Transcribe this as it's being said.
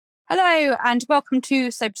Hello, and welcome to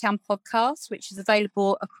Sobertown Podcast, which is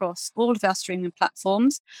available across all of our streaming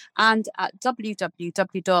platforms and at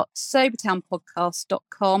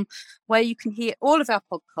www.sobertownpodcast.com, where you can hear all of our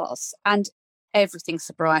podcasts and everything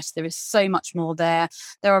sobriety. There is so much more there.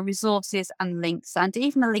 There are resources and links, and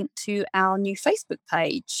even a link to our new Facebook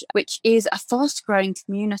page, which is a fast growing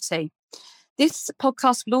community. This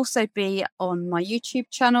podcast will also be on my YouTube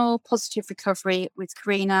channel, Positive Recovery with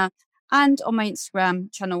Karina, and on my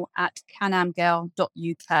Instagram channel at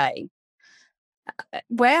canamgirl.uk,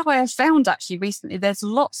 where I have found actually recently there's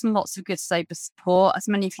lots and lots of good sober support. As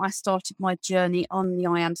many of you, I started my journey on the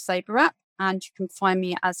I Am Sober app, and you can find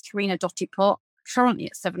me as Karina Dottipot, currently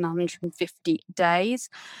at 750 days.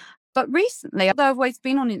 But recently, although I've always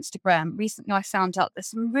been on Instagram, recently I found out there's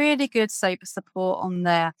some really good sober support on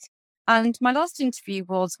there. And my last interview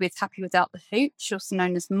was with Happy Without the Hooch, also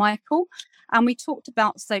known as Michael. And we talked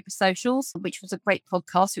about Sober Socials, which was a great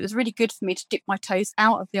podcast. It was really good for me to dip my toes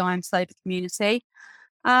out of the I Am Sober community.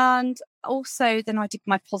 And also then I did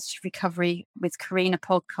my Positive Recovery with Karina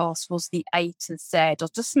podcast, was the A to Z, or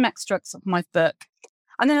just some extracts of my book.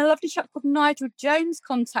 And then a lovely chap called Nigel Jones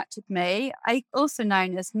contacted me, also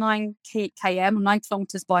known as 9km, 9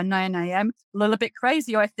 kilometres by 9 a.m. A little bit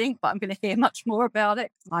crazy, I think, but I'm going to hear much more about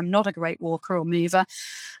it. I'm not a great walker or mover.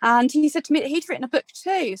 And he said to me that he'd written a book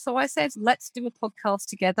too. So I said, let's do a podcast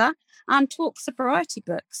together and talk sobriety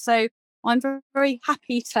books. So I'm very, very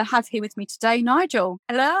happy to have here with me today, Nigel.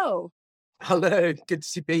 Hello. Hello, good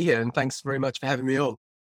to be here. And thanks very much for having me on.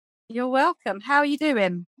 You're welcome. How are you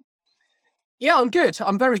doing? Yeah, I'm good.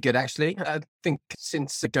 I'm very good, actually. I think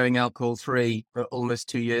since going alcohol-free almost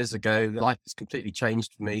 2 years ago, life has completely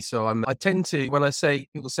changed for me. So I tend to, when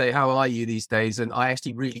people say, how are you these days? And I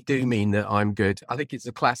actually really do mean that I'm good. I think it's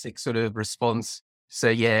a classic sort of response.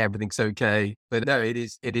 Say, yeah, everything's okay. But no, it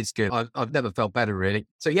is good. I've never felt better, really.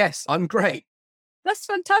 So yes, I'm great. That's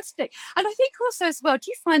fantastic. And I think also as well,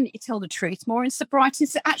 do you find that you tell the truth more in sobriety?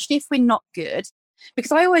 So actually, if we're not good,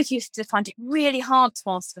 because I always used to find it really hard to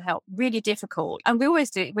ask for help, really difficult. And we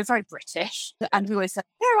always do it. We're very British. And we always say,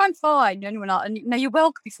 yeah, I'm fine. And we're not. And you're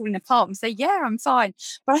welcome to be falling apart and say, yeah, I'm fine.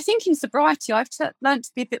 But I think in sobriety, I've learned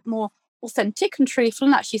to be a bit more authentic and truthful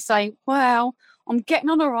and actually say, well, I'm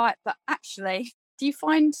getting on all right. But actually, do you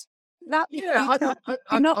find that? Yeah,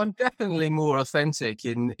 I'm definitely more authentic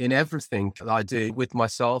in everything that I do with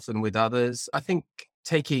myself and with others. I think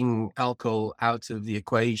taking alcohol out of the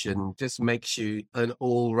equation just makes you an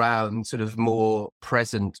all-round sort of more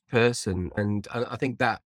present person. And I think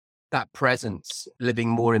that presence, living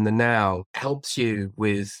more in the now, helps you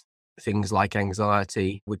with things like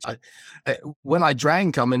anxiety, which when I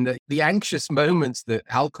drank, I mean, the anxious moments that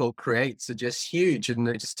alcohol creates are just huge.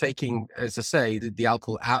 And just taking, as I say, the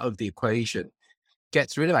alcohol out of the equation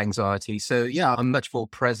gets rid of anxiety. So yeah, I'm much more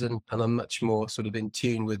present and I'm much more sort of in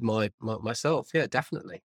tune with myself. Yeah,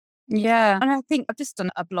 definitely. Yeah. And I think I've just done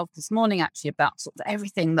a blog this morning actually about sort of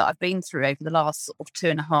everything that I've been through over the last sort of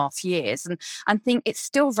 2.5 years. And think it's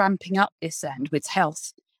still ramping up this end with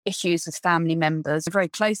health issues with family members, very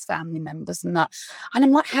close family members and that. And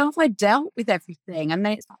I'm like, how have I dealt with everything? And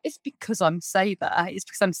then it's because I'm sober. It's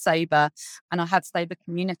because I'm sober and I have sober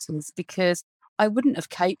communities, because I wouldn't have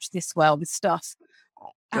coped this well with stuff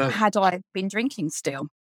had I been drinking still.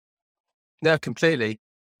 No, completely.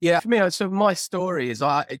 Yeah, for me, so my story is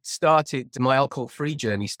my alcohol-free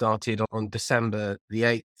journey started on December the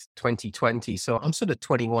 8th, 2020. So I'm sort of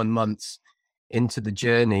 21 months into the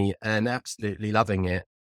journey and absolutely loving it.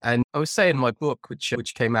 And I was saying in my book, which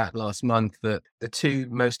came out last month, that the two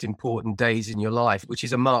most important days in your life, which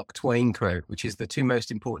is a Mark Twain quote, which is the two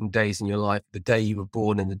most important days in your life, the day you were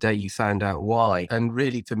born and the day you found out why. And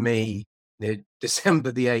really for me,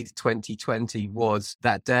 December the 8th, 2020 was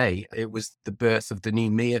that day. It was the birth of the new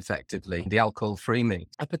me, effectively, the alcohol-free me.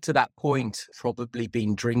 Up to that point, probably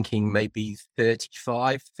been drinking maybe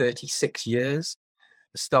 35, 36 years.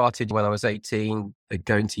 Started when I was 18,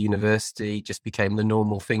 going to university, just became the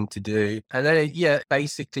normal thing to do. And then,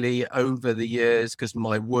 basically over the years, because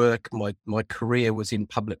my work, my career was in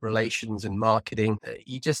public relations and marketing,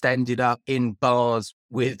 you just ended up in bars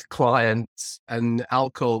with clients and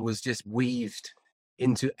alcohol was just weaved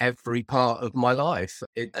into every part of my life.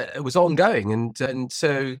 It was ongoing. And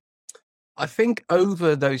so I think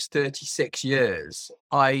over those 36 years,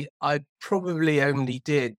 I probably only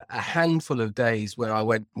did a handful of days where I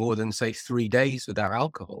went more than, say, 3 days without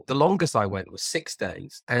alcohol. The longest I went was 6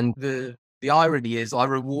 days. And the irony is I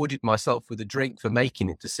rewarded myself with a drink for making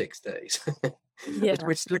it to 6 days. Yeah.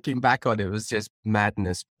 which looking back on it was just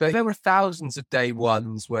madness. But there were thousands of day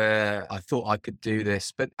ones where I thought I could do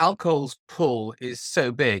this, but alcohol's pull is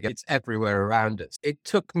so big. It's everywhere around us. It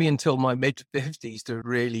took me until my mid 50s to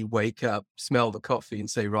really wake up, smell the coffee and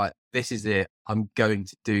say, right, this is it. I'm going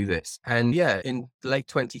to do this. And yeah, in late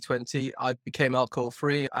 2020, I became alcohol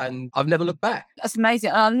free and I've never looked back. That's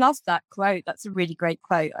amazing. I love that quote. That's a really great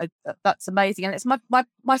quote. That's amazing. And it's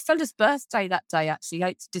my fella's birthday that day, actually,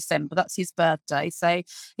 8th of December. That's his birthday. So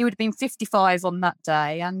he would have been 55 on that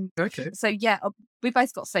day. And Okay. so, yeah, we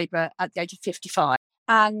both got sober at the age of 55.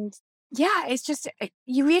 And yeah, it's just,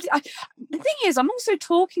 you really, the thing is, I'm also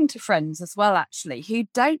talking to friends as well, actually, who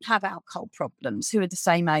don't have alcohol problems, who are the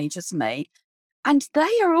same age as me. And they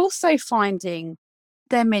are also finding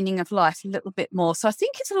their meaning of life a little bit more. So I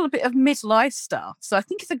think it's a little bit of midlife stuff. So I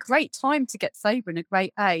think it's a great time to get sober and a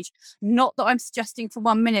great age. Not that I'm suggesting for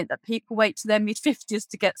 1 minute that people wait to their mid-50s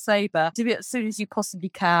to get sober. Do it as soon as you possibly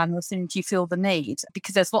can or as soon as you feel the need,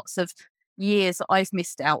 because there's lots of years that I've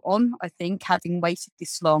missed out on, I think, having waited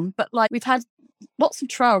this long. But like, we've had lots of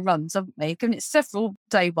trial runs, haven't we? Given it several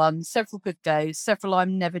day ones, several good goes, several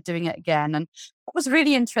I'm never doing it again. And what was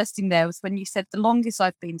really interesting there was when you said the longest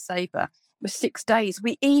I've been sober was 6 days.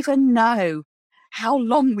 We even know how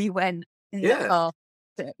long we went in the car,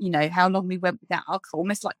 how long we went without alcohol,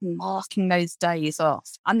 almost like marking those days off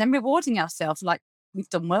and then rewarding ourselves like, we've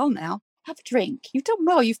done well now. Have a drink. You've done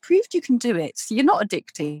well. You've proved you can do it. So you're not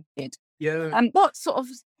addicted. Yeah. And what sort of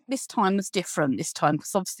this time was different this time?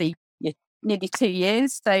 Because obviously you're nearly 2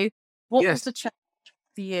 years. So what was the change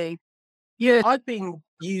for you? Yeah, I've been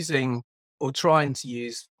using or trying to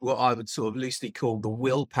use what I would sort of loosely call the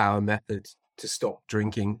willpower method to stop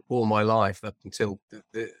drinking all my life up until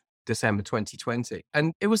the December 2020.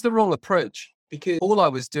 And it was the wrong approach because all I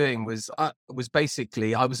was doing was I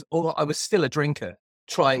was still a drinker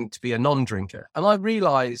trying to be a non-drinker. And I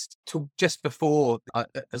realized just before,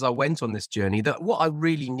 as I went on this journey, that what I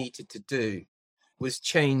really needed to do was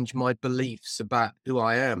change my beliefs about who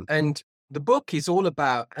I am. And the book is all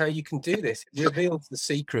about how you can do this. It reveals the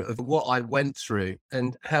secret of what I went through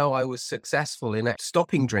and how I was successful in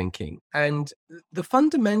stopping drinking. And the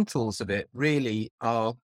fundamentals of it really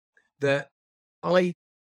are that I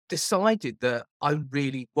decided that I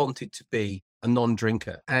really wanted to be a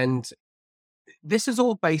non-drinker. And this is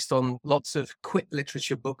all based on lots of quit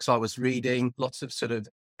literature books I was reading, lots of sort of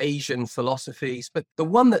Asian philosophies. But the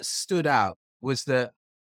one that stood out was that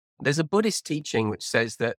there's a Buddhist teaching which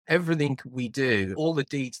says that everything we do, all the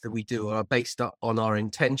deeds that we do are based on our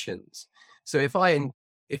intentions. So if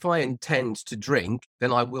I intend to drink,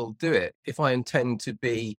 then I will do it. If I intend to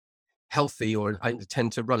be healthy or I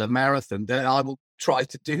intend to run a marathon, then I will try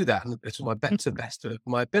to do that to my best of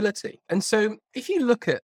my ability. And so if you look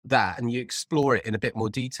at that and you explore it in a bit more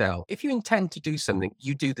detail, if you intend to do something,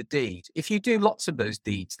 you do the deed. If you do lots of those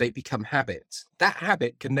deeds, they become habits. That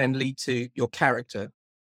habit can then lead to your character,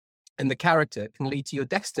 and the character can lead to your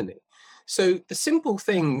destiny. So the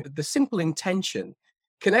simple intention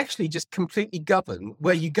can actually just completely govern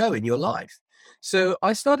where you go in your life. So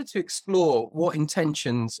I started to explore what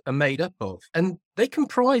intentions are made up of, and they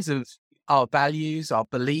comprise of our values, our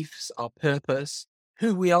beliefs, our purpose,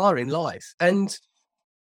 who we are in life. And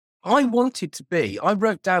I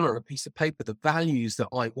wrote down on a piece of paper the values that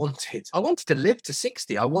I wanted. I wanted to live to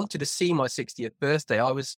 60. I wanted to see my 60th birthday.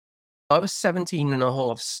 I was 17 and a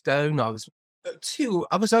half stone. I was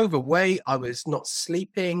overweight. I was not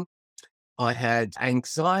sleeping. I had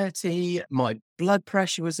anxiety. My blood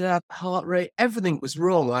pressure was up, heart rate, everything was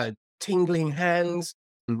wrong. I had tingling hands.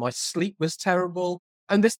 My sleep was terrible.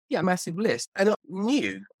 And this, massive list. And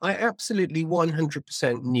I absolutely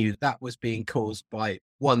 100% knew that was being caused by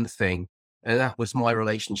one thing. And that was my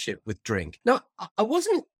relationship with drink. Now, I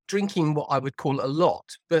wasn't drinking what I would call a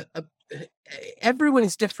lot, but everyone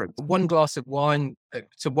is different. One glass of wine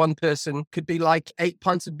to one person could be like 8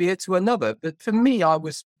 pints of beer to another. But for me, I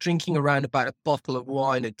was drinking around about a bottle of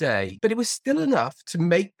wine a day, but it was still enough to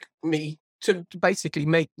basically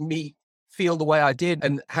make me feel the way I did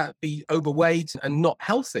and be overweight and not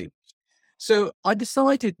healthy. So I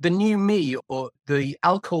decided the new me, or the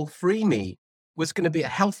alcohol-free me, was going to be a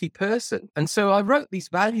healthy person. And so I wrote these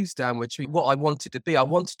values down, which were what I wanted to be. I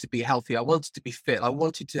wanted to be healthy. I wanted to be fit. I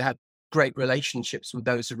wanted to have great relationships with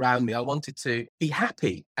those around me. I wanted to be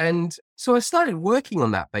happy. And so I started working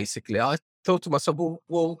on that, basically. I thought to myself,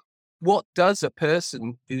 well, what does a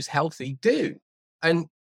person who's healthy do? And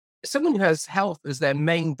someone who has health as their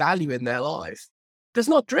main value in their life does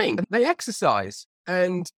not drink. They exercise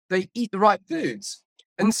and they eat the right foods.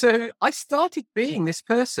 And so I started being this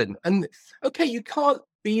person. And okay, you can't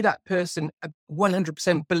be that person,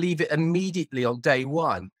 100% believe it immediately on day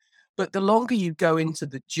one. But the longer you go into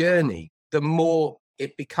the journey, the more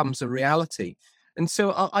it becomes a reality. And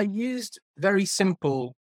so I used very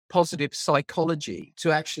simple positive psychology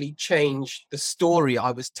to actually change the story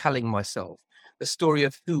I was telling myself, the story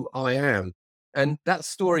of who I am. And that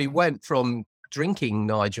story went from drinking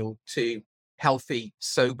Nigel to healthy,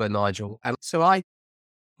 sober Nigel. And so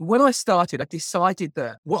when I started, I decided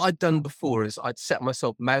that what I'd done before is I'd set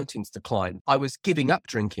myself mountains to climb. I was giving up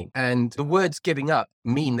drinking, and the words giving up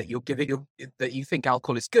mean that that you think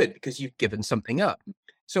alcohol is good because you've given something up.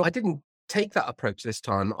 So I didn't take that approach this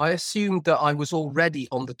time. I assumed that I was already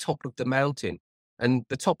on the top of the mountain, and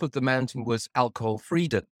the top of the mountain was alcohol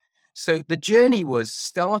freedom. So the journey was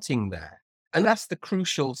starting there. And that's the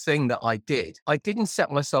crucial thing that I did. I didn't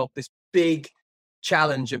set myself this big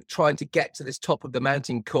challenge of trying to get to this top of the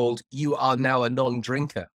mountain called "you are now a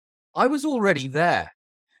non-drinker." I was already there.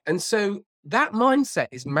 And so that mindset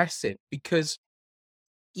is massive because,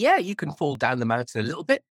 yeah, you can fall down the mountain a little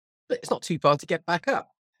bit, but it's not too far to get back up.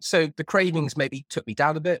 So the cravings maybe took me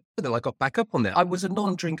down a bit, but then I got back up on there. I was a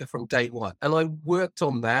non-drinker from day one, and I worked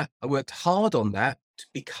on that. I worked hard on that to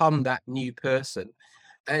become that new person.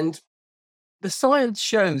 And the science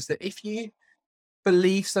shows that if you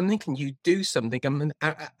believe something and you do something. I mean,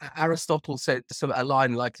 Aristotle said sort of a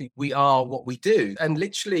line like, "We are what we do." And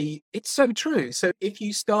literally, it's so true. So if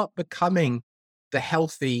you start becoming the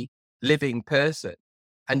healthy living person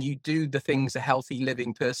and you do the things a healthy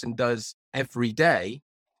living person does every day,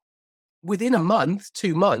 within a month,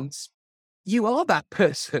 2 months, you are that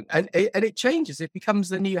person, and it changes. It becomes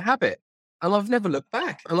the new habit. And I've never looked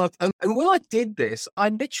back. And when I did this, I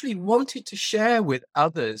literally wanted to share with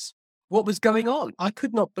others what was going on. I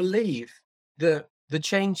could not believe the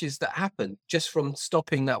changes that happened just from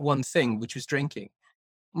stopping that one thing, which was drinking.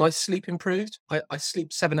 My sleep improved. I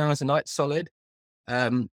sleep 7 hours a night solid.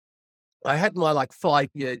 I had my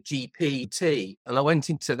 5-year GPT, and I went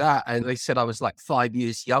into that, and they said I was 5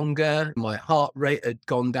 years younger. My heart rate had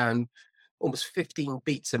gone down almost 15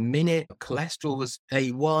 beats a minute. Cholesterol was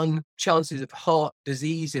A1. Chances of heart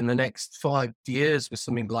disease in the next 5 years was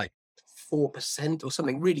something like 4% or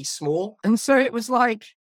something really small. And so it was like,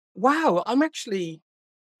 wow, I'm actually,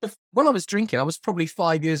 when I was drinking, I was probably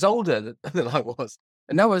 5 years older than I was.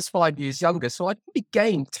 And now I was 5 years younger. So I probably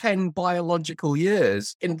gained 10 biological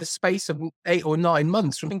years in the space of 8 or 9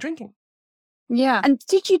 months from drinking. Yeah. And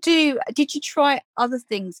did you try other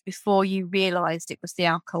things before you realized it was the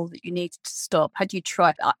alcohol that you needed to stop? Had you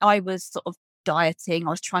tried? I was sort of dieting.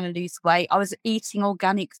 I was trying to lose weight. I was eating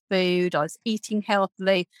organic food. I was eating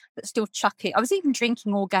healthily, but still chucking. I was even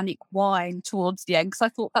drinking organic wine towards the end because I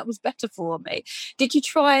thought that was better for me. Did you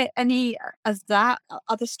try any of that,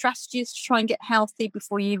 other strategies to try and get healthy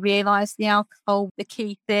before you realized the alcohol, the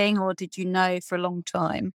key thing, or did you know for a long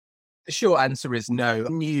time? The short answer is no. I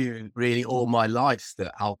knew really all my life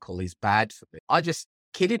that alcohol is bad for me. I just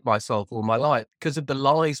kidded myself all my life because of the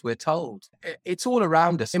lies we're told. It's all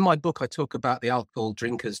around us. In my book, I talk about the alcohol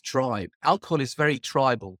drinkers tribe. Alcohol is very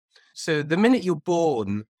tribal. So the minute you're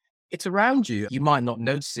born, it's around you. You might not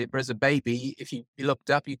notice it, but as a baby, if you looked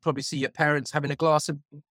up, you'd probably see your parents having a glass of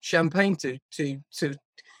champagne to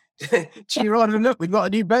cheer on and look, we've got a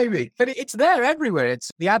new baby. But it's there everywhere.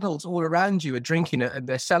 It's the adults all around you are drinking it, and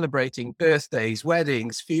they're celebrating birthdays,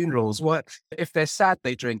 weddings, funerals. What if they're sad,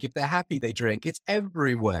 they drink. If they're happy, they drink. It's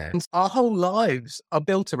everywhere. And our whole lives are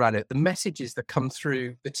built around it. The messages that come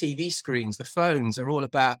through the TV screens, the phones are all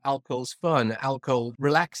about alcohol's fun. Alcohol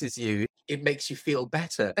relaxes you. It makes you feel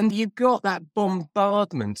better. And you've got that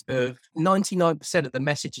bombardment of 99% of the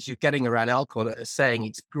messages you're getting around alcohol that are saying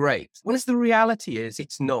it's great. Whereas the reality is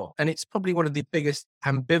it's not. And it's probably one of the biggest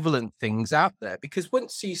ambivalent things out there, because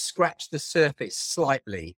once you scratch the surface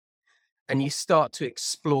slightly and you start to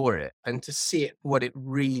explore it and to see it for what it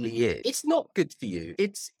really is, it's not good for you.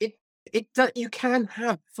 You can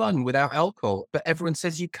have fun without alcohol, but everyone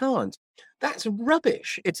says you can't. That's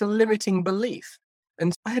rubbish. It's a limiting belief.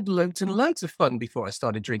 And I had loads and loads of fun before I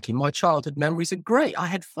started drinking. My childhood memories are great. I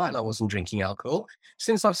had fun. I wasn't drinking alcohol.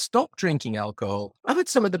 Since I've stopped drinking alcohol, I've had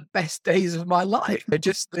some of the best days of my life. They're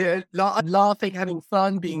just laughing, having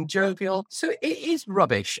fun, being jovial. So it is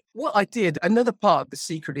rubbish. What I did, another part of the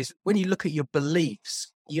secret is when you look at your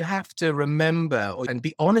beliefs, you have to remember and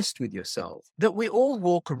be honest with yourself that we all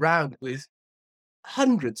walk around with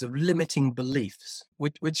hundreds of limiting beliefs,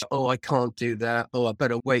 which, oh, I can't do that. Oh, I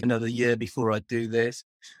better wait another year before I do this.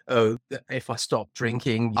 Oh, if I stop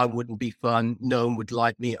drinking, I wouldn't be fun. No one would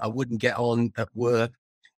like me. I wouldn't get on at work.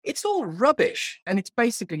 It's all rubbish. And it's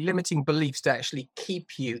basically limiting beliefs to actually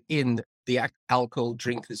keep you in the alcohol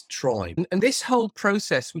drinker's tribe. And this whole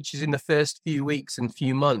process, which is in the first few weeks and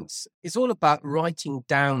few months, is all about writing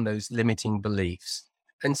down those limiting beliefs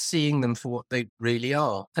and seeing them for what they really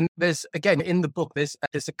are. And there's, again, in the book, there's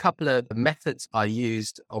a couple of methods I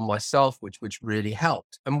used on myself, which really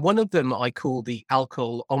helped. And one of them I call the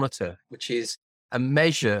alcoholometer, which is a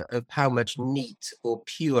measure of how much neat or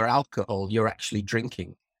pure alcohol you're actually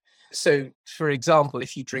drinking. So, for example,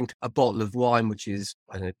 if you drink a bottle of wine, which is,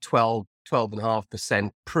 I don't know,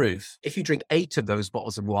 12.5% proof, if you drink 8 of those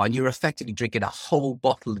bottles of wine, you're effectively drinking a whole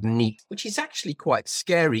bottle of neat, which is actually quite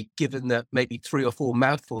scary, given that maybe 3 or 4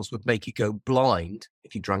 mouthfuls would make you go blind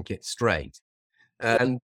if you drank it straight.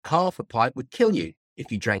 And half a pint would kill you if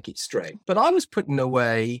you drank it straight. But I was putting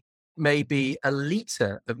away maybe a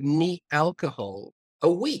litre of neat alcohol a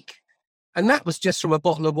week. And that was just from a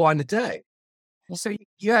bottle of wine a day. So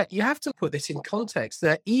yeah, you have to put this in context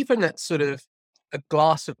that even at sort of a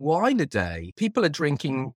glass of wine a day, people are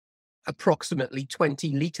drinking approximately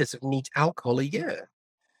 20 litres of neat alcohol a year.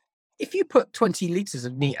 If you put 20 litres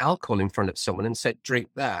of neat alcohol in front of someone and said, drink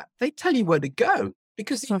that, they tell you where to go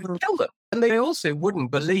because it would kill them. And they also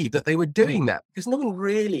wouldn't believe that they were doing that because no one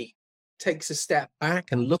really takes a step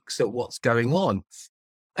back and looks at what's going on.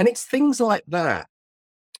 And it's things like that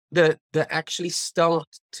actually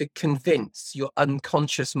start to convince your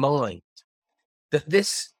unconscious mind that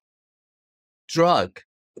this drug,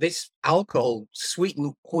 this alcohol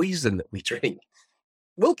sweetened poison that we drink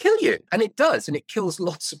will kill you. And it does. And it kills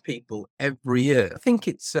lots of people every year. I think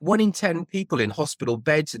it's 1 in 10 people in hospital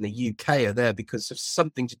beds in the UK are there because of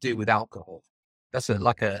something to do with alcohol. That's an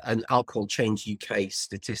Alcohol Change UK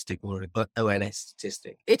statistic or an ONS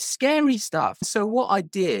statistic. It's scary stuff. So what I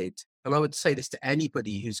did, and I would say this to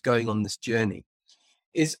anybody who's going on this journey,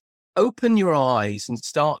 is open your eyes and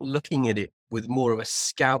start looking at it with more of a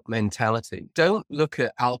scout mentality. Don't look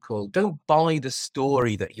at alcohol. Don't buy the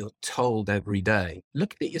story that you're told every day.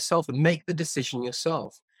 Look at it yourself and make the decision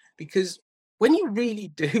yourself. Because when you really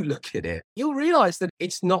do look at it, you'll realize that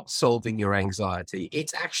it's not solving your anxiety.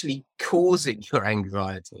 It's actually causing your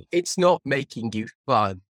anxiety. It's not making you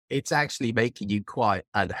fun. It's actually making you quite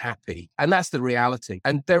unhappy. And that's the reality.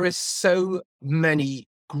 And there is so many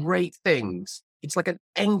great things. It's like an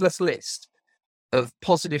endless list of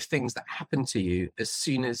positive things that happen to you as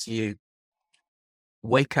soon as you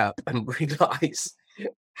wake up and realize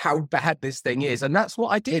how bad this thing is. And that's what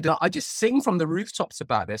I did. I just sing from the rooftops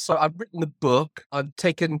about this. So I've written the book. I've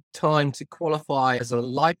taken time to qualify as a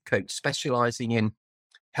life coach, specializing in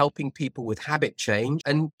helping people with habit change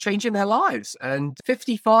and changing their lives. And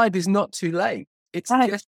 55 is not too late. It's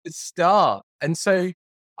just the start. And so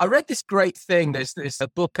I read this great thing. There's a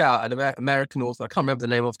book out, an American author. I can't remember the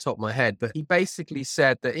name off the top of my head, but he basically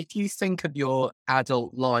said that if you think of your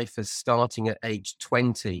adult life as starting at age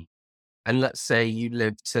 20, and let's say you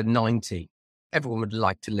live to 90, everyone would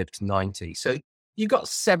like to live to 90. So you've got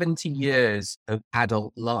 70 years of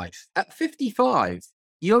adult life. At 55,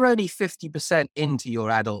 you're only 50% into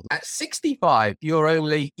your adult. At 65,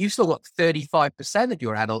 you've still got 35% of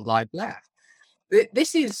your adult life left.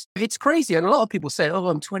 It's crazy. And a lot of people say, oh,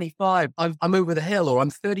 I'm 25, I'm over the hill, or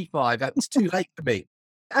I'm 35. It's too late for me.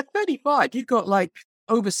 At 35, you've got like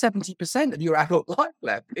over 70% of your adult life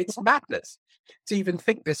left. It's madness to even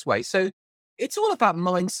think this way. So it's all about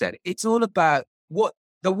mindset. It's all about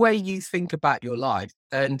the way you think about your life.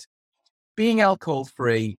 And being alcohol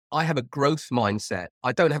free, I have a growth mindset.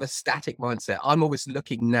 I don't have a static mindset. I'm always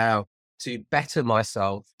looking now to better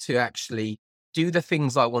myself, to actually do the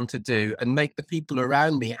things I want to do and make the people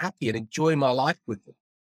around me happy and enjoy my life with them.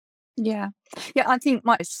 Yeah. Yeah, I think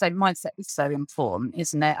mindset is so important,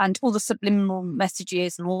 isn't it? And all the subliminal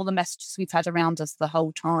messages and all the messages we've had around us the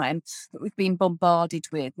whole time that we've been bombarded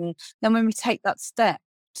with. And then when we take that step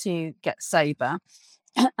to get sober,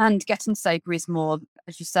 and getting sober is more,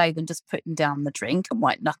 as you say, than just putting down the drink and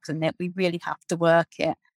white knuckling it. We really have to work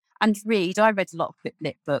it and read. I read a lot of quick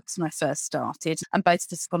lit books when I first started, and both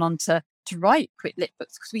of us gone on to write quick lit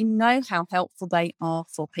books because we know how helpful they are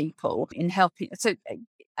for people in helping. So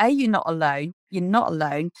you're not alone. You're not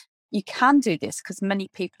alone. You can do this because many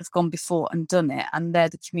people have gone before and done it, and they're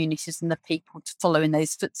the communities and the people to follow in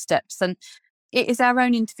those footsteps. And it is our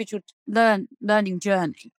own individual learning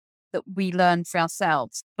journey that we learn for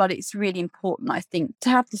ourselves. But it's really important, I think, to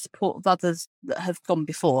have the support of others that have gone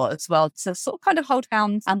before as well, to sort of kind of hold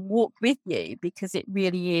hands and walk with you, because it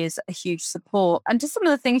really is a huge support. And just some of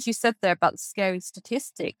the things you said there about the scary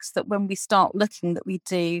statistics that when we start looking, that we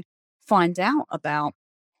do find out about.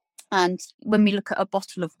 And when we look at a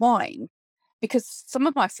bottle of wine, Because some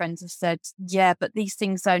of my friends have said, yeah, but these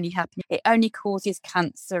things only happen. It only causes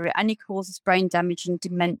cancer. It only causes brain damage and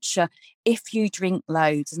dementia if you drink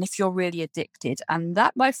loads and if you're really addicted. And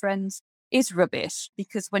that, my friends, is rubbish.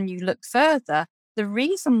 Because when you look further, the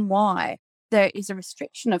reason why there is a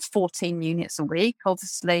restriction of 14 units a week,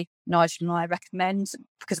 obviously, Nigel and I recommend,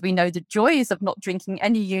 because we know the joys of not drinking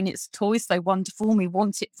any units at all is so wonderful. And we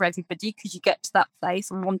want it for everybody, because you get to that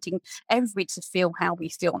place and wanting everybody to feel how we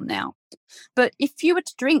feel now. But if you were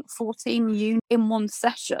to drink 14 units in one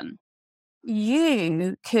session,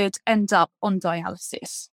 you could end up on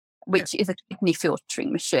dialysis, which is a kidney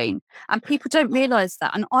filtering machine. And people don't realise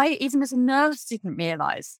that. And I, even as a nurse, didn't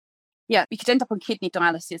realise. Yeah, we could end up on kidney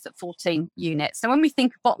dialysis at 14 units. So when we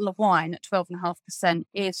think a bottle of wine at 12.5%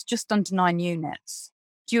 is just under 9 units.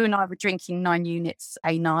 You and I were drinking 9 units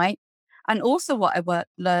a night. And also what I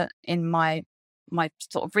learned in my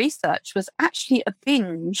sort of research was actually a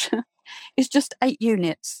binge is just 8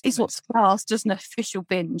 units is what's classed as an official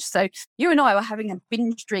binge. So you and I were having a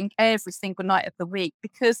binge drink every single night of the week,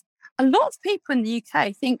 because a lot of people in the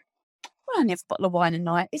UK think, well, I only have a bottle of wine a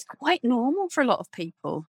night. It's quite normal for a lot of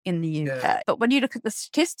people in the UK. Yeah. But when you look at the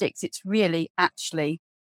statistics, it's really actually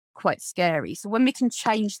quite scary. So when we can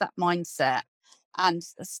change that mindset and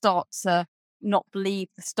start to not believe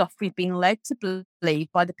the stuff we've been led to believe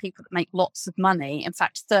by the people that make lots of money, in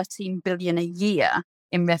fact, 13 billion a year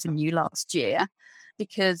in revenue last year,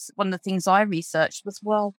 because one of the things I researched was,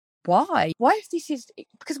 well, why? Why if this is,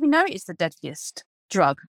 because we know it is the deadliest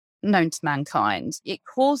drug known to mankind. It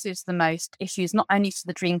causes the most issues, not only to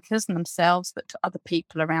the drinkers and themselves, but to other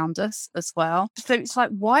people around us as well. So it's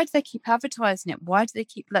like, why do they keep advertising it? Why do they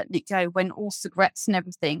keep letting it go when all cigarettes and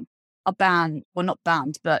everything are banned? Well, not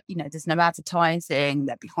banned, but, there's no advertising,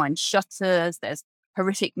 they're behind shutters, there's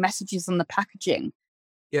horrific messages on the packaging.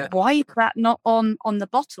 Yeah. Why is that not on the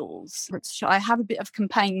bottles? Which I have a bit of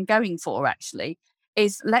campaign going for, actually,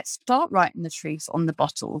 is let's start writing the truth on the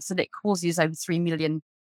bottles, that it causes over 3 million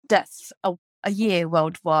deaths a year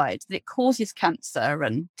worldwide, that it causes cancer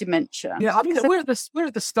and dementia. Yeah, I mean, we're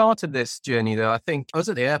at the start of this journey, though. I think I was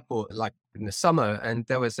at the airport like in the summer, and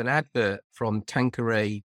there was an advert from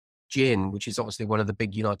Tanqueray Gin, which is obviously one of the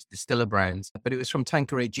big United Distiller brands, but it was from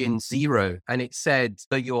Tanqueray Gin Zero, and it said,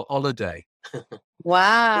 "For your holiday."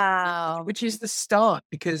 Wow. Which is the start,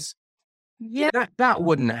 because that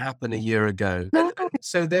wouldn't happen a year ago. No.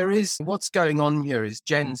 So there is, what's going on here is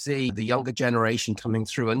Gen Z, the younger generation coming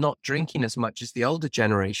through, are not drinking as much as the older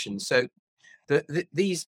generation. So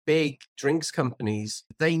these big drinks companies,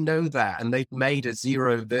 they know that, and they've made a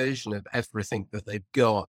zero version of everything that they've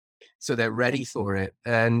got. So they're ready for it.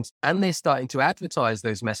 And they're starting to advertise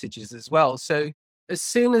those messages as well. So as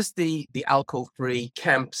soon as the alcohol-free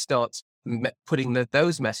camp starts putting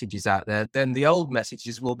those messages out there, then the old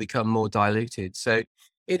messages will become more diluted. So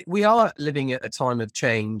we are living at a time of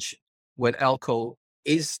change when alcohol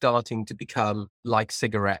is starting to become like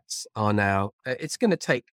cigarettes are now. It's going to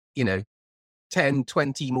take, 10,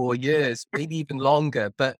 20 more years, maybe even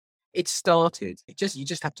longer, but it started. You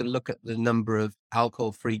just have to look at the number of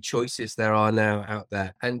alcohol-free choices there are now out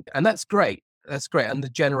there. And that's great. That's great. And the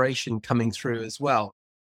generation coming through as well.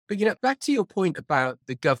 But, back to your point about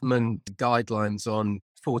the government guidelines on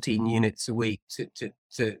 14 units a week to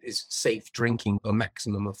is safe drinking, a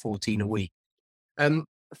maximum of 14 a week.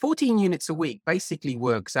 14 units a week basically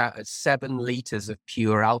works out at 7 liters of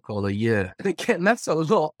pure alcohol a year. And again, that's a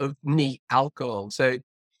lot of neat alcohol. So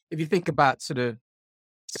if you think about sort of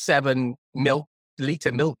 7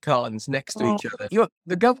 liter milk cartons next to each other,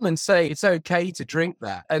 the government say it's okay to drink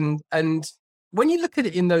that. And when you look at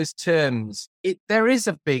it in those terms, there is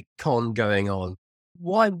a big con going on.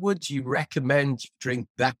 Why would you recommend you drink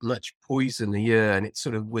that much poison a year and it's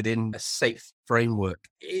sort of within a safe framework?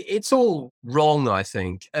 It's all wrong, I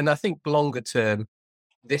think. And I think longer term,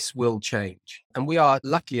 this will change. And we are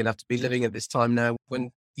lucky enough to be living at this time now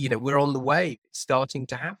when, we're on the way. It's starting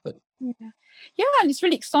to happen. Yeah, and it's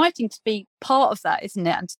really exciting to be part of that, isn't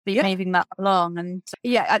it? And to be moving that along. And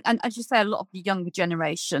and as you say, a lot of the younger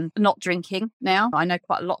generation are not drinking now. I know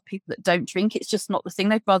quite a lot of people that don't drink. It's just not the thing.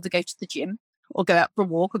 They'd rather go to the gym or go out for a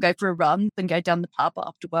walk or go for a run than go down the pub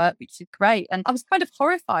after work, which is great. And I was kind of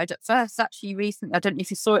horrified at first, actually, recently. I don't know if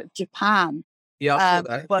you saw it in Japan. Yeah, I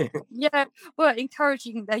saw that. Well,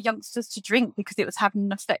 encouraging their youngsters to drink because it was having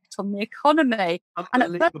an effect on the economy.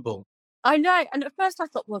 Unbelievable. I know. And at first I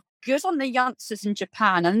thought, well, good on the youngsters in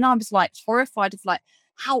Japan. And then I was like horrified of like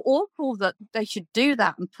how awful that they should do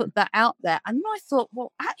that and put that out there. And then I thought,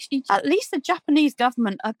 well, actually, at least the Japanese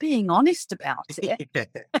government are being honest about it.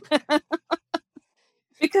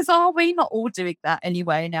 Because are we not all doing that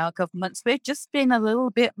anyway in our governments? We're just being a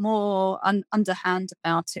little bit more underhand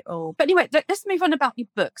about it all. But anyway, let's move on about your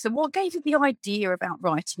book. So what gave you the idea about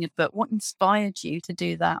writing a book? What inspired you to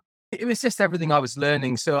do that? It was just everything I was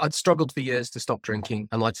learning. So I'd struggled for years to stop drinking,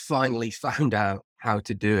 and I'd finally found out how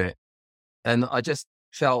to do it. And I just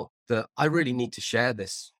felt that I really need to share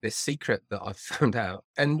this secret that I've found out.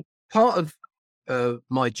 And part of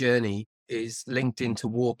my journey is linked into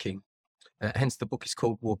walking. Hence, the book is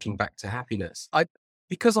called Walking Back to Happiness.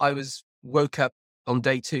 Because I woke up on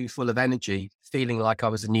day 2 full of energy, feeling like I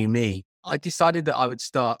was a new me, I decided that I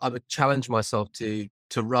would challenge myself to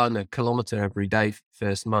run a kilometer every day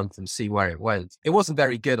first month and see where it went. It wasn't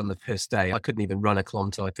very good on the first day. I couldn't even run a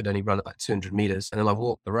kilometer. I could only run about 200 meters, and then I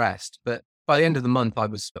walked the rest. But by the end of the month,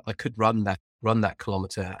 I could run that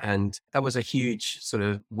kilometer. And that was a huge sort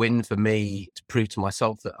of win for me to prove to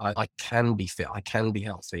myself that I can be fit, I can be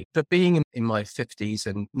healthy. But being in my 50s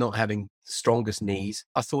and not having the strongest knees,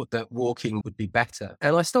 I thought that walking would be better.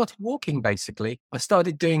 And I started walking, basically. I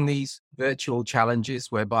started doing these virtual challenges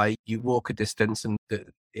whereby you walk a distance and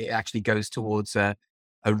it actually goes towards a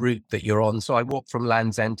route that you're on. So I walked from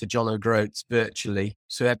Land's End to John O'Groats virtually.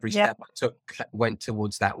 So every step I took went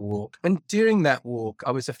towards that walk. And during that walk,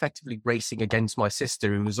 I was effectively racing against my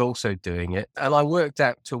sister who was also doing it. And I worked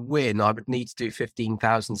out to win, I would need to do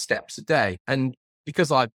 15,000 steps a day. And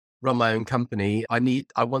because I run my own company, I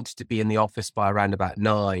wanted to be in the office by around about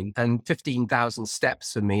 9, and 15,000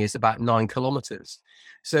 steps for me is about 9 kilometers.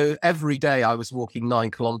 So every day I was walking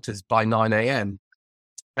 9 kilometers by 9 a.m.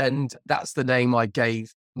 And that's the name I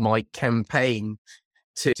gave my campaign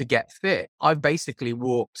to get fit. I've basically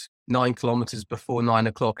walked 9 kilometers before 9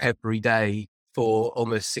 o'clock every day for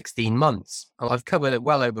almost 16 months. And I've covered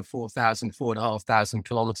well over 4,500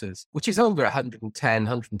 kilometers, which is over 110,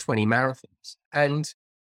 120 marathons. And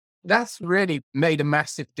that's really made a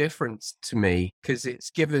massive difference to me because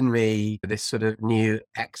it's given me this sort of new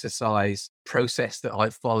exercise process that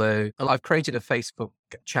I follow. And I've created a Facebook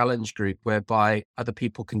challenge group whereby other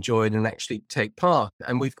people can join and actually take part.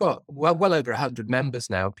 And we've got well over 100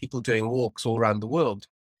 members now, people doing walks all around the world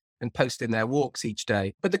and posting their walks each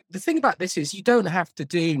day. But the thing about this is you don't have to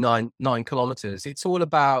do nine kilometers. It's all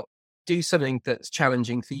about do something that's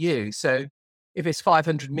challenging for you. So if it's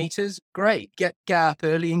 500 meters, great. Get up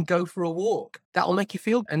early and go for a walk. That'll make you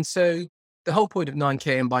feel. And so the whole point of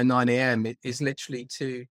 9K and by 9 a.m. is literally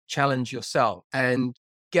to challenge yourself and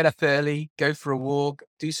get up early, go for a walk,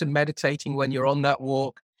 do some meditating when you're on that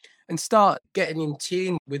walk, and start getting in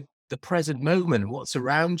tune with the present moment, what's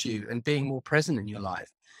around you, and being more present in your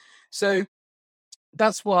life. So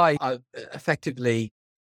that's why I've effectively,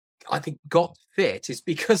 I think, got fit is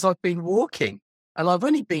because I've been walking. And I've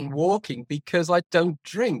only been walking because I don't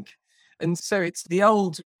drink. And so it's the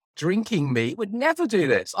old drinking me would never do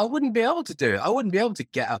this. I wouldn't be able to do it. I wouldn't be able to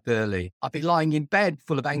get up early. I'd be lying in bed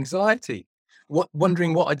full of anxiety,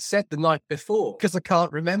 wondering what I'd said the night before because I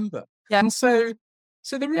can't remember. Yeah. And so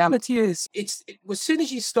the reality is as soon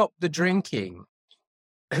as you stop the drinking,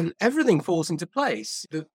 everything falls into place.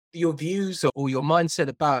 Your views or your mindset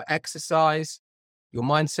about exercise, your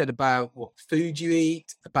mindset about what food you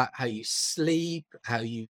eat, about how you sleep, how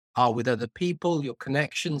you are with other people, your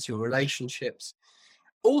connections, your relationships.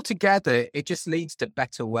 Altogether, it just leads to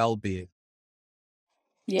better well-being.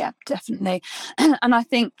 Yeah, definitely. And I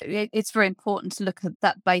think it's very important to look at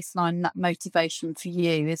that baseline, that motivation for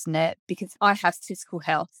you, isn't it? Because I have physical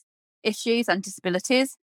health issues and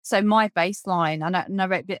disabilities. So my baseline, and I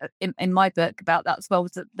wrote a bit in my book about that as well,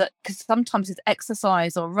 was that because sometimes with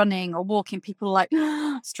exercise or running or walking, people are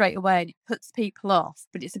like straight away and it puts people off.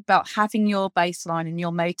 But it's about having your baseline and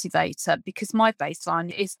your motivator, because my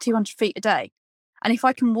baseline is 200 feet a day. And if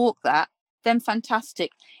I can walk that, then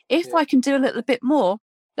fantastic. If I can do a little bit more,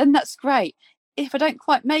 then that's great. If I don't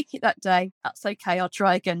quite make it that day, that's okay. I'll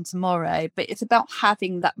try again tomorrow. But it's about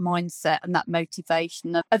having that mindset and that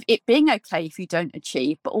motivation of it being okay if you don't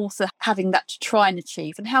achieve, but also having that to try and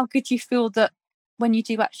achieve. And how good you feel that when you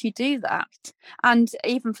do actually do that. And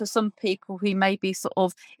even for some people who may be sort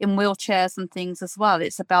of in wheelchairs and things as well,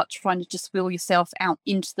 it's about trying to just wheel yourself out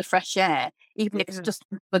into the fresh air, even if it's just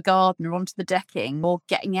the garden or onto the decking, or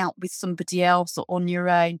getting out with somebody else or on your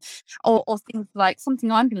own, or things like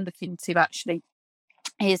something I'm going to look into actually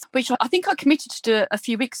is, which I think I committed to do a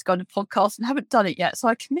few weeks ago on a podcast and haven't done it yet. So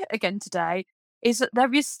I commit again today, is that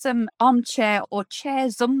there is some armchair or chair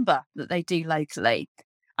Zumba that they do locally.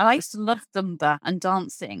 And I used to love Zumba and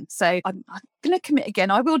dancing. So I'm going to commit again.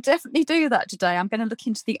 I will definitely do that today. I'm going to look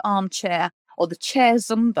into the armchair or the chair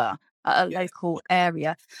Zumba at a local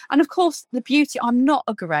area. And of course, the beauty, I'm not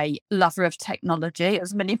a great lover of technology,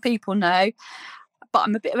 as many people know. but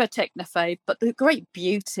I'm a bit of a technophobe. But the great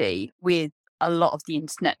beauty with a lot of the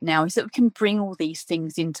internet now is that we can bring all these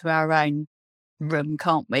things into our own room,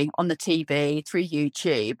 can't we? On the TV, through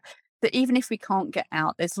YouTube. That even if we can't get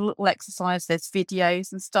out, there's a little exercise, there's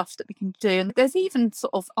videos and stuff that we can do. And there's even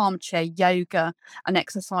sort of armchair yoga and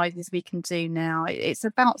exercises we can do now. It's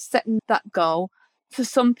about setting that goal. For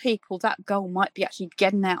some people, that goal might be actually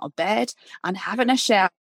getting out of bed and having a shower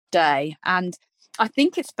day. And I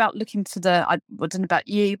think it's about looking to I don't know about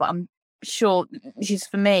you, but I'm sure this is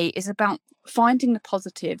for me, is about finding the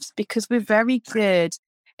positives, because we're very good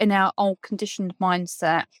in our old conditioned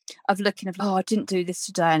mindset of looking at, oh, I didn't do this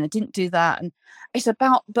today and I didn't do that. And it's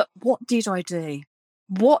about, but what did I do?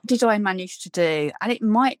 What did I manage to do? And it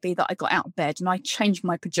might be that I got out of bed and I changed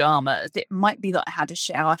my pajamas. It might be that I had a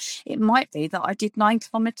shower. It might be that I did 9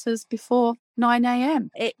 kilometers before 9 a.m.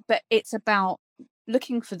 But it's about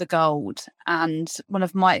looking for the gold. And one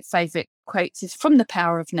of my favorite quotes is from The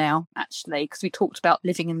Power of Now, actually, because we talked about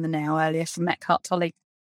living in the now earlier, from Eckhart Tolle.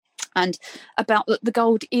 And about the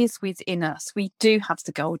gold is within us. We do have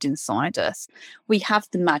the gold inside us. We have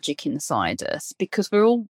the magic inside us, because we're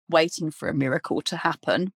all waiting for a miracle to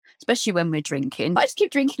happen, especially when we're drinking. I just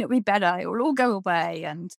keep drinking, it'll be better, it will all go away.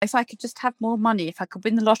 And if I could just have more money, if I could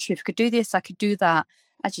win the lottery, if I could do this, I could do that.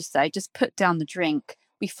 As you say, just put down the drink.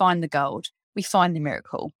 We find the gold. We find the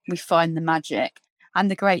miracle. We find the magic. And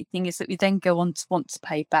the great thing is that we then go on to want to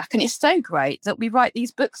pay back. And it's so great that we write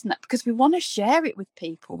these books and that, because we want to share it with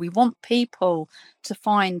people. We want people to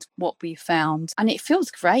find what we found. And it feels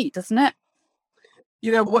great, doesn't it?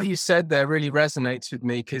 You know, what you said there really resonates with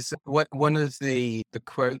me, because one of the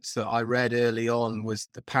quotes that I read early on was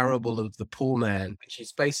the parable of the poor man, which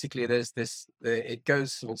is basically, it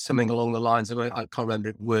goes something along the lines of, I can't remember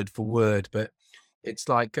it word for word, but it's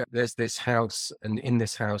like there's this house, and in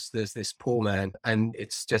this house there's this poor man, and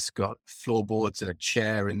it's just got floorboards and a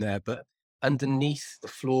chair in there. But underneath the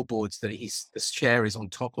floorboards that this chair is on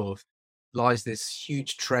top of lies this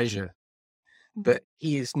huge treasure, but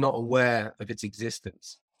he is not aware of its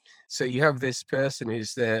existence. So you have this person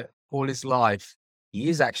who's there all his life. He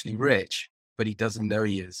is actually rich, but he doesn't know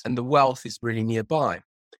he is. And the wealth is really nearby.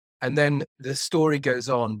 And then the story goes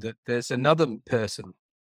on that there's another person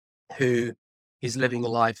who is living a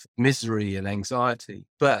life of misery and anxiety,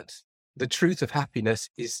 but the truth of happiness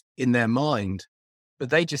is in their mind, but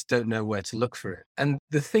they just don't know where to look for it. And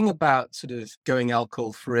the thing about sort of going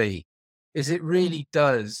alcohol free is it really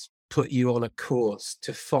does put you on a course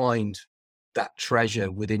to find that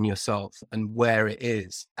treasure within yourself and where it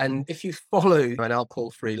is. And if you follow an alcohol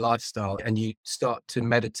free lifestyle and you start to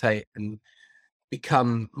meditate and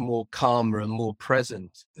become more calmer and more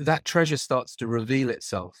present, that treasure starts to reveal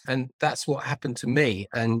itself. And that's what happened to me.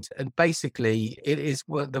 And basically, it is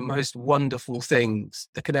one of the most wonderful things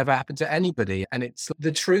that can ever happen to anybody. And it's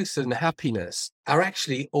the truth and happiness are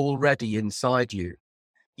actually already inside you.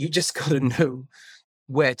 You just got to know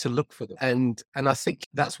where to look for them. And I think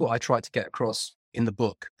that's what I try to get across in the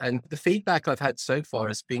book. And the feedback I've had so far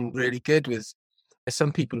has been really good. With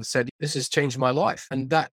some people have said, this has changed my life. And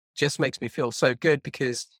that just makes me feel so good,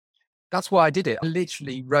 because that's why I did it. I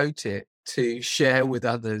literally wrote it to share with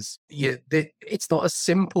others. It's not a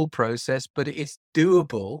simple process, but it is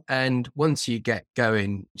doable. And once you get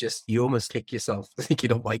going, you almost kick yourself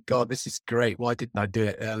thinking, oh my God, this is great. Why didn't I do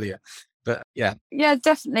it earlier? But yeah,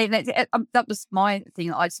 definitely. That was my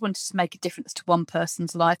thing. I just wanted to make a difference to one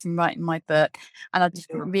person's life in writing my book. And I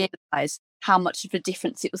didn't realize how much of a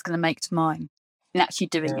difference it was going to make to mine in actually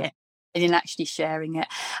doing it. And in actually sharing it.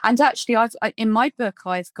 And actually, in my book,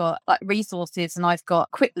 I've got like resources, and I've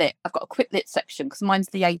got Quitlet. I've got a Quitlet section, because mine's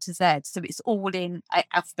the A to Z, so it's all in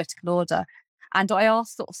alphabetical order. And I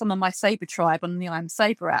asked sort of some of my Sabre tribe on the I Am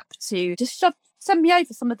Sabre app to just send me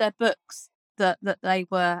over some of their books that they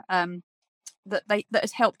were that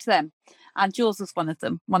has helped them. And yours was one of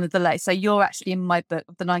them, one of the late. So you're actually in my book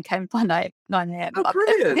of the 9 a.m. Oh,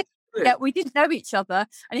 brilliant. Yeah, we didn't know each other.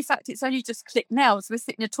 And in fact, it's only just clicked now as we're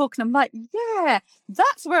sitting here talking. I'm like, yeah,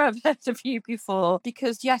 that's where I've heard of you before.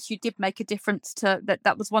 Because yes, you did make a difference to that.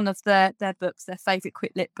 That was one of their books, their favourite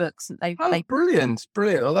Quitlet books that they. Brilliant.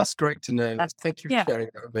 Oh, that's great to know. Thank you for sharing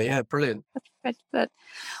that with me. Yeah, brilliant.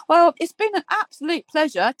 Well, it's been an absolute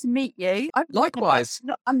pleasure to meet you. Likewise.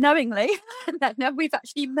 Unknowingly, now we've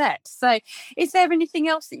actually met. So is there anything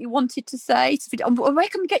else that you wanted to say? Where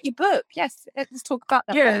can we get your book? Yes, let's talk about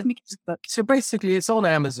that. Yeah. So basically, it's on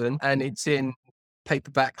Amazon, and it's in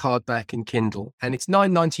paperback, hardback, and Kindle. And it's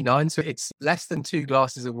 $9.99. So it's less than 2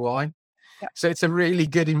 glasses of wine. Yep. So it's a really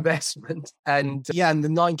good investment. And and the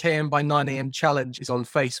 9 km by 9 a.m. challenge is on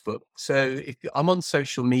Facebook. So I'm on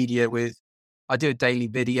social media with I do a daily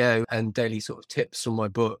video and daily sort of tips from my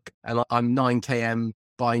book. And I'm 9km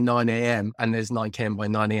by 9am, and there's 9km by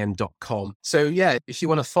 9am.com. So yeah, if you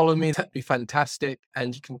want to follow me, that'd be fantastic.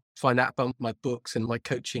 And you can find out about my books and my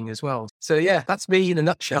coaching as well. So yeah, that's me in a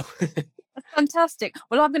nutshell. That's fantastic.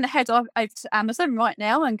 Well, I'm going to head over to Amazon right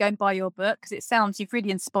now and go and buy your book, because it sounds you've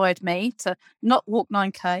really inspired me to not walk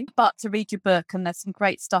 9K, but to read your book. And there's some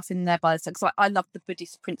great stuff in there by the way, because I love the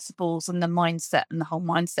Buddhist principles and the mindset, and the whole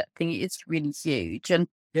mindset thing is really huge. And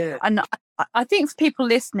Yeah. And I think for people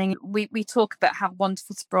listening, we talk about how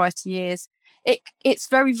wonderful sobriety is. It's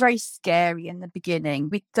very, very scary in the beginning.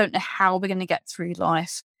 We don't know how we're going to get through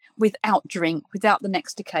life without drink, without the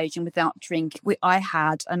next occasion, without drink. I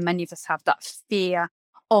had, and many of us have, that fear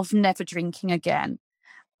of never drinking again.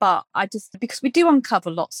 But because we do uncover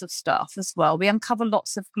lots of stuff as well. We uncover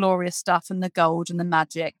lots of glorious stuff and the gold and the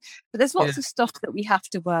magic. But there's lots of stuff that we have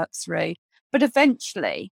to work through. But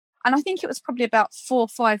eventually, and I think it was probably about 4 or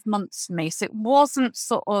 5 months for me. So it wasn't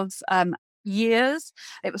sort of years.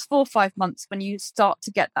 It was 4 or 5 months when you start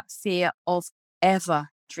to get that fear of ever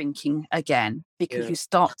drinking again, because you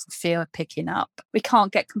start to feel picking up. We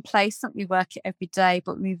can't get complacent. We work it every day,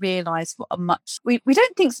 but we realise what a much... We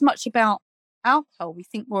don't think so much about alcohol. We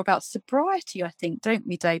think more about sobriety, I think, don't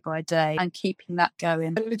we, day by day, and keeping that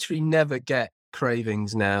going. I literally never get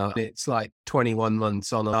cravings now. It's like 21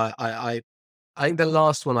 months on. I think the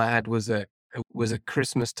last one I had was a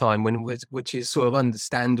Christmas time, which is sort of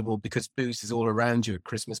understandable because booze is all around you at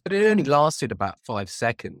Christmas, but it only lasted about 5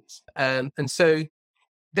 seconds. And so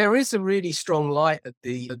there is a really strong light at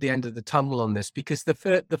the end of the tunnel on this, because the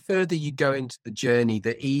further you go into the journey,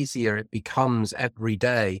 the easier it becomes every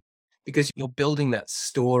day, because you're building that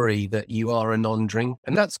story that you are a non-drink.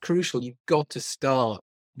 And that's crucial. You've got to start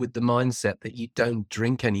with the mindset that you don't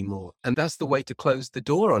drink anymore. And that's the way to close the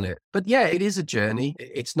door on it. But yeah, it is a journey.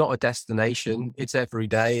 It's not a destination. It's every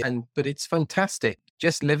day. But it's fantastic.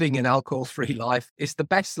 Just living an alcohol-free life is the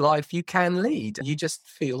best life you can lead. You just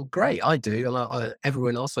feel great. I do. And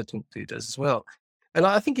everyone else I talk to does as well. And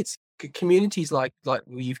I think it's communities like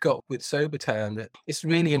you've got with Sobertown, that it's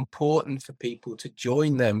really important for people to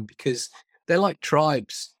join them, because they're like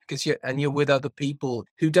tribes, because you're with other people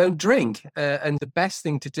who don't drink. And the best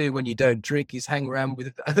thing to do when you don't drink is hang around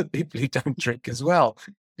with other people who don't drink as well,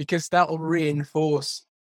 because that will reinforce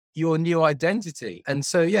your new identity. And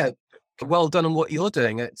so, yeah, well done on what you're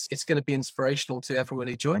doing. It's going to be inspirational to everyone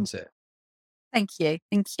who joins it. Thank you.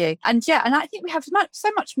 And yeah, and I think we have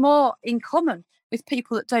so much more in common with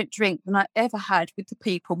people that don't drink than I ever had with the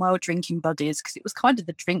people, my old drinking buddies, because it was kind of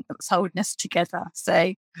the drink that was holding us together.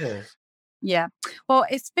 So yeah. Well,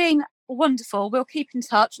 it's been wonderful. We'll keep in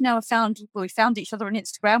touch. Now we found each other on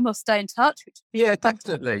Instagram. We'll stay in touch. Yeah,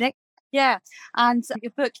 definitely. Yeah. And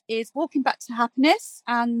your book is Walking Back to Happiness,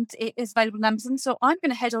 and it is available on Amazon. So I'm going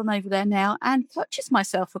to head on over there now and purchase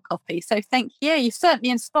myself a copy. So thank you. You've certainly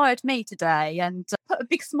inspired me today, and put a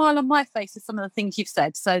big smile on my face with some of the things you've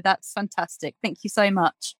said. So that's fantastic. Thank you so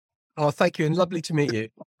much. Oh, thank you. And lovely to meet you.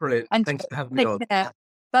 Brilliant. And thanks for having me on.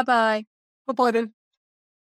 Bye-bye. Bye-bye then.